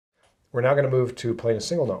We're now going to move to playing a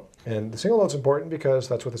single note. And the single note's important because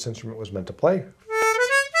that's what this instrument was meant to play.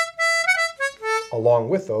 Along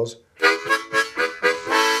with those,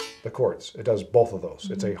 the chords. It does both of those.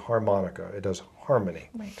 It's a harmonica. It does harmony.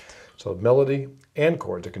 Right. So melody and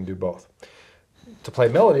chords, it can do both. To play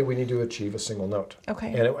melody, we need to achieve a single note.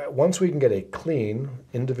 Okay. And once we can get a clean,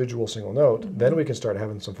 individual single note, then we can start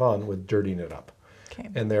having some fun with dirtying it up. Okay.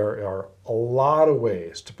 And there are a lot of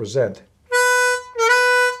ways to present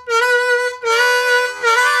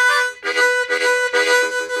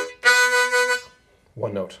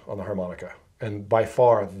one note on the harmonica. And by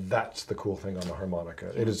far, that's the cool thing on the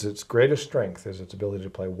harmonica. It is its greatest strength is its ability to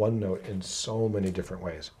play one note in so many different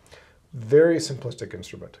ways. Very simplistic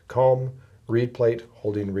instrument. Comb, reed plate,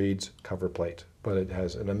 holding reeds, cover plate. But it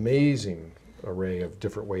has an amazing array of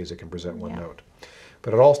different ways it can present one note.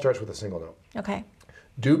 But it all starts with a single note. Okay.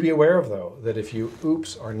 Do be aware of, though, that if you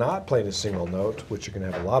oops are not playing a single note, which you're going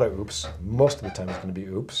to have a lot of oops, most of the time it's going to be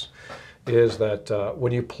oops, is that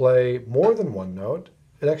when you play more than one note,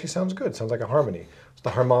 it actually sounds good. It sounds like a harmony. So the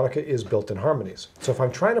harmonica is built in harmonies. So if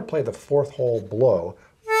I'm trying to play the fourth whole blow,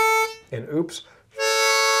 and oops,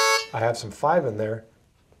 I have some 5 in there,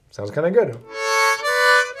 sounds kind of good.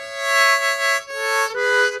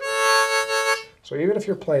 So even if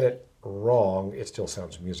you're playing it wrong, it still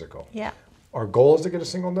sounds musical. Yeah. Our goal is to get a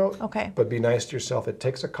single note, Okay. but be nice to yourself. It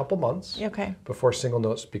takes a couple months Okay. before single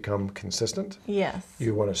notes become consistent. Yes.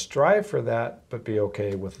 You want to strive for that, but be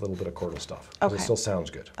okay with a little bit of chordal stuff. 'Cause Okay. It still sounds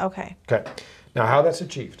good. Okay. Okay. Now, how that's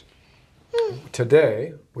achieved.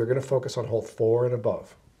 Today, we're going to focus on hole 4 and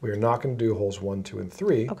above. We are not going to do holes 1, 2, and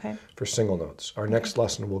 3 Okay. for single notes. Our next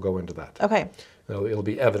lesson will go into that. Okay. It'll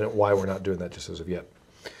be evident why we're not doing that just as of yet.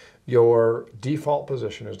 Your default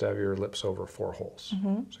position is to have your lips over 4 holes. So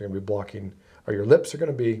you're going to be blocking, or your lips are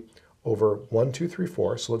going to be over 1, 2, 3,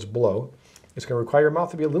 4. So let's blow. It's going to require your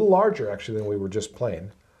mouth to be a little larger, actually, than we were just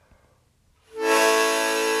playing.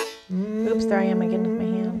 Oops, there I am again with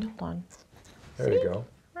my hand. Hold on. There you go.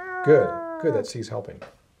 Good. Good. That C's helping.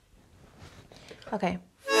 Okay.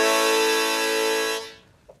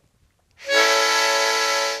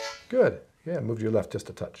 Good. Yeah, move your left just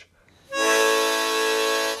a touch.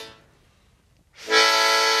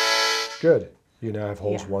 Good. You now have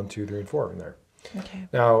holes 1, 2, 3, and 4 in there. Okay.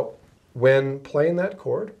 Now, when playing that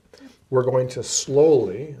chord, we're going to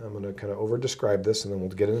slowly, I'm going to kind of over-describe this and then we'll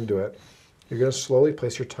get into it. You're going to slowly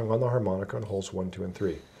place your tongue on the harmonica on holes 1, 2, and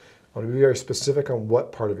 3. I want to be very specific on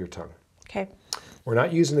what part of your tongue. Okay. We're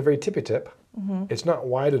not using the very tippy tip. It's not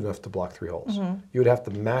wide enough to block 3 holes. You would have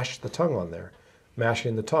to mash the tongue on there.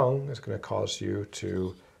 Mashing the tongue is going to cause you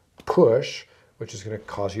to push, which is going to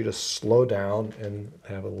cause you to slow down and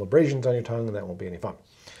have little abrasions on your tongue, and that won't be any fun.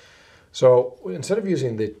 So instead of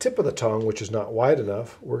using the tip of the tongue, which is not wide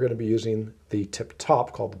enough, we're going to be using the tip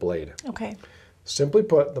top called the blade. Okay. Simply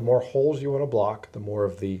put, the more holes you want to block, the more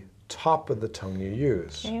of the top of the tongue you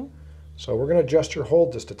use. Okay. So we're going to adjust your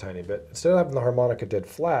hold just a tiny bit. Instead of having the harmonica dead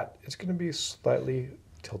flat, it's going to be slightly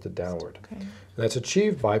tilted downward. Okay. And that's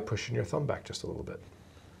achieved by pushing your thumb back just a little bit.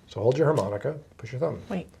 So hold your harmonica, push your thumb.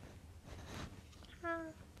 Wait.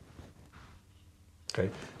 Okay,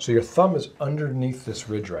 so your thumb is underneath this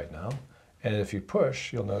ridge right now, and if you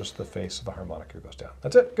push, you'll notice the face of the harmonica goes down.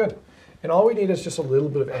 That's it, good. And all we need is just a little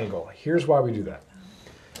bit of angle. Here's why we do that.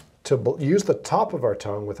 To use the top of our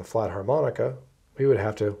tongue with a flat harmonica, we would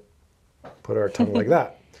have to put our tongue like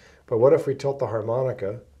that. But what if we tilt the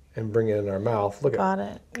harmonica and bring it in our mouth? Look at Got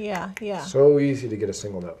it. Yeah, yeah. so easy to get a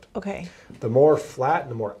single note. Okay. The more flat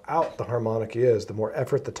and the more out the harmonica is, the more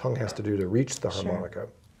effort the tongue has to do to reach the harmonica.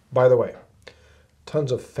 By the way,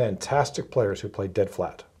 tons of fantastic players who play dead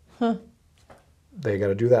flat. They got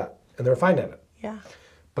to do that, and they're fine at it. Yeah.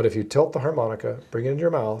 But if you tilt the harmonica, bring it into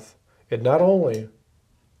your mouth, it not only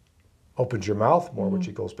opens your mouth more, which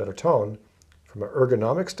equals better tone, from an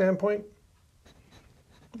ergonomic standpoint,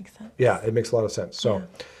 Makes sense. yeah, it makes a lot of sense. So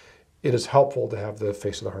it is helpful to have the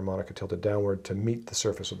face of the harmonica tilted downward to meet the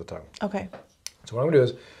surface of the tongue. Okay. So what I'm going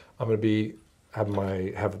to do is I'm going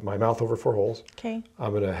to have my mouth over 4 holes. Okay.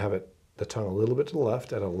 I'm going to have the tongue a little bit to the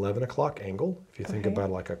left at an 11 o'clock angle. If you think about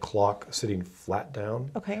it like a clock sitting flat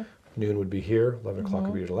down, Okay. noon would be here, 11 o'clock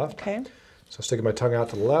would be to the left. Okay. So sticking my tongue out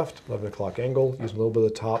to the left, 11 o'clock angle, using a little bit of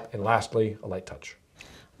the top, and lastly, a light touch.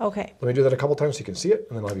 Okay. Let me do that a couple times so you can see it,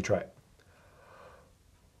 and then I'll have you try it.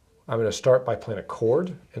 I'm going to start by playing a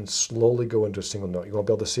chord and slowly go into a single note. You won't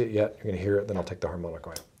be able to see it yet. You're going to hear it, then I'll take the harmonica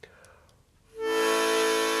away.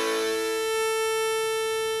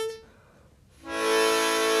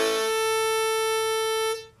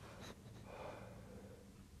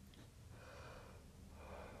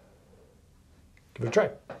 Give it a try.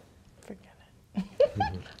 Forget it.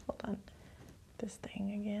 Hold on.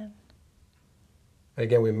 And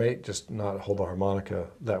again, we may just not hold the harmonica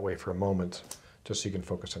that way for a moment, just so you can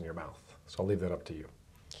focus on your mouth. So I'll leave that up to you.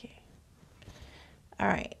 Okay. All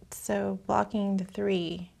right, so blocking the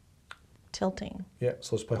 3, tilting. Yeah,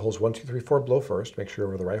 so let's play holes 1, 2, 3, 4 below first. Make sure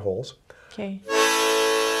we're the right holes. Okay.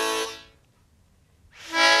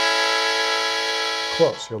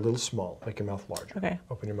 Close, you're a little small. Make your mouth larger. Okay.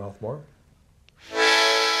 Open your mouth more.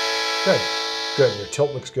 Good, good, your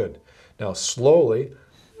tilt looks good. Now slowly,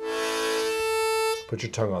 put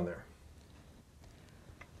your tongue on there.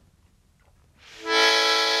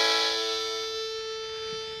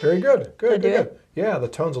 Very good, good, good, good. Yeah, the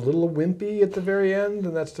tone's a little wimpy at the very end,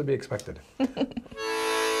 and that's to be expected.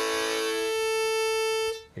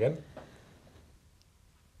 Again.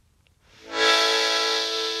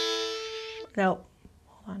 Nope.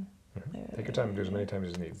 Hold on. Mm-hmm. Take your time and do as many times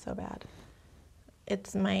as you need. So bad.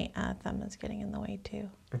 It's my thumb is getting in the way too.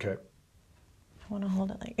 Okay. I want to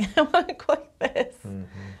hold it like, I want to go like this.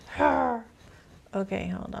 Mm-hmm. Okay,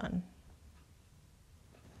 hold on.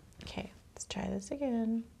 Okay, let's try this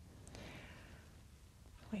again.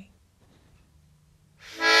 Wait.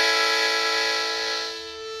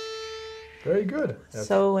 Very good.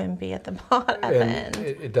 So wimpy at the bottom, at the end.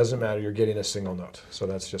 It doesn't matter, you're getting a single note, so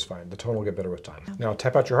that's just fine. The tone will get better with time. Now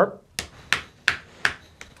tap out your harp.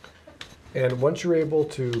 And once you're able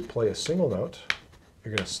to play a single note,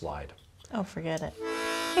 you're going to slide. Oh, forget it.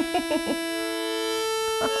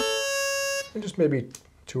 And just maybe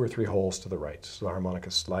 2 or 3 holes to the right. So the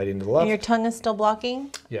harmonica's sliding to the left. And your tongue is still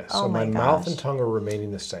blocking? Yes, Oh so my gosh. mouth and tongue are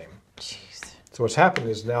remaining the same. Jeez. So what's happening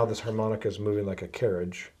is now this harmonica is moving like a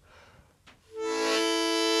carriage.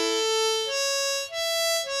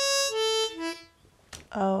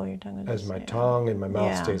 Oh, your tongue is As my tongue and my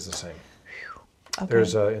mouth stays the same. Okay.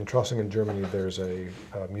 There's in Trossingen, Germany, there's a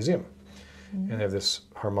museum. And they have this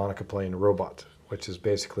harmonica playing robot, which is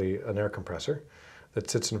basically an air compressor that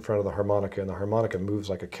sits in front of the harmonica, and the harmonica moves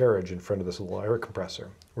like a carriage in front of this little air compressor.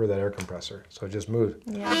 We're that air compressor, so it just moves.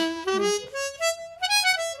 Yeah.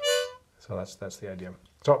 So that's the idea.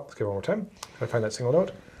 So let's give it one more time. Try to find that single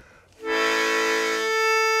note.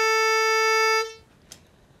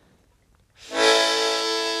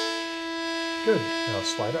 Good. Now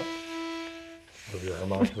slide up. Move your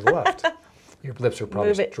harmonica to the left. Your lips are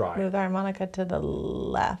probably dry. Move the harmonica to the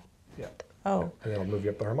left. Yeah. Oh. And then it'll move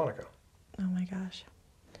you up the harmonica. Oh my gosh.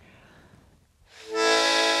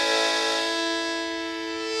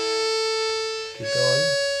 Keep going.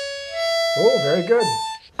 Oh, very good.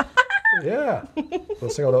 Yeah. The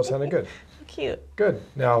single note sounded good. Cute. Good.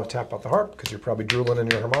 Now tap out the harp because you're probably drooling in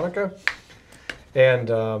your harmonica. And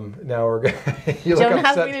now we're going to... Don't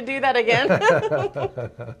ask me to do that again.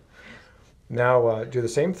 Now do the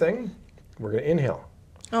same thing. We're going to inhale.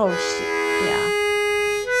 Oh, yeah.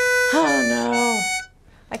 Oh, no.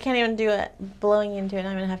 I can't even do it blowing into it.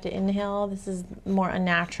 I'm going to have to inhale. This is more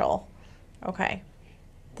unnatural. Okay.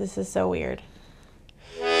 This is so weird.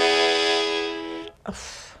 Oh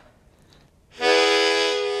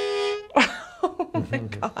my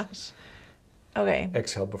gosh. Okay.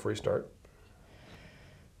 Exhale before you start.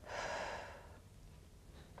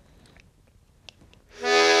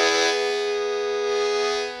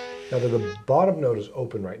 Now the bottom note is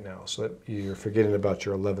open right now, so that you're forgetting about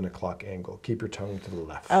your 11 o'clock angle. Keep your tongue to the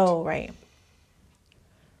left. Oh, right.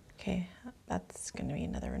 Okay, that's going to be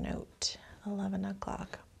another note. 11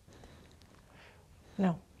 o'clock.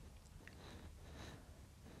 No.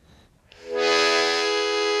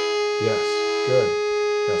 Yes, good.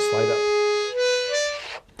 Now slide up.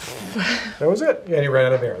 That was it. Yeah, and you ran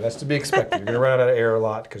out of air. That's to be expected. You're going to run out of air a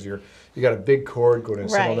lot because you got a big chord going in a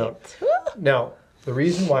single note. Now, the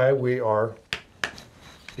reason why we are,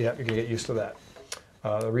 yeah, you're going to get used to that.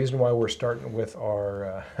 The reason why we're starting with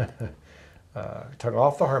our tongue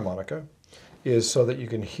off the harmonica is so that you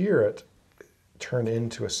can hear it turn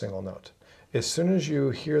into a single note. As soon as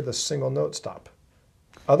you hear the single note, stop.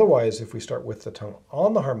 Otherwise, if we start with the tongue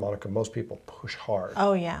on the harmonica, most people push hard.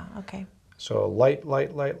 Oh, yeah, okay. So light,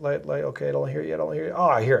 light, light, light, light. Okay, I don't hear it yet, I don't hear it. Oh,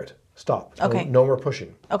 I hear it. Stop. Okay. No more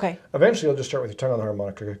pushing. Okay. Eventually, you'll just start with your tongue on the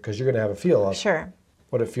harmonica because you're going to have a feel of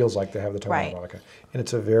what it feels like to have the tongue on the harmonica. And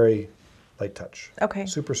it's a very light touch. Okay.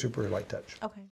 Super, super light touch. Okay.